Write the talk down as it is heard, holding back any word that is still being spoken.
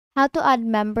How to add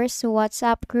members to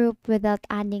WhatsApp group without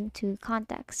adding to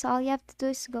contacts. So all you have to do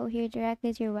is go here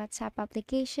directly to your WhatsApp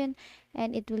application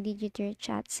and it will lead you to your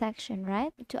chat section,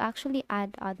 right? To actually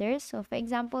add others. So for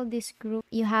example, this group,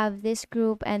 you have this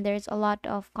group and there's a lot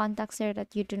of contacts there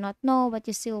that you do not know, but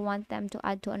you still want them to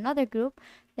add to another group.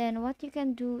 Then what you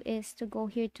can do is to go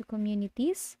here to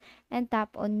communities and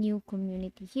tap on new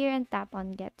community here and tap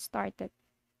on get started.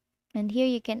 And here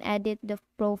you can edit the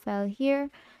profile here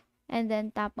and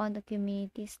then tap on the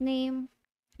community's name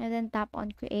and then tap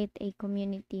on create a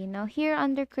community. Now here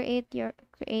under create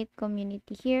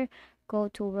community here, go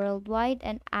to worldwide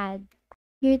and add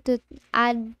here to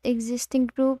add existing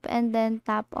group and then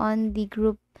tap on the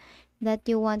group that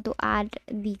you want to add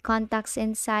the contacts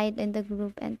inside in the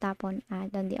group and tap on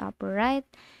add on the upper right.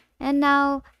 And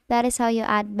now that is how you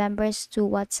add members to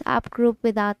WhatsApp group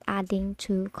without adding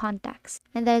to contacts.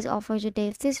 And that is all for today.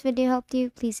 If this video helped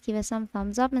you, please give us some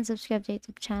thumbs up and subscribe to the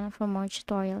YouTube channel for more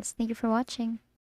tutorials. Thank you for watching.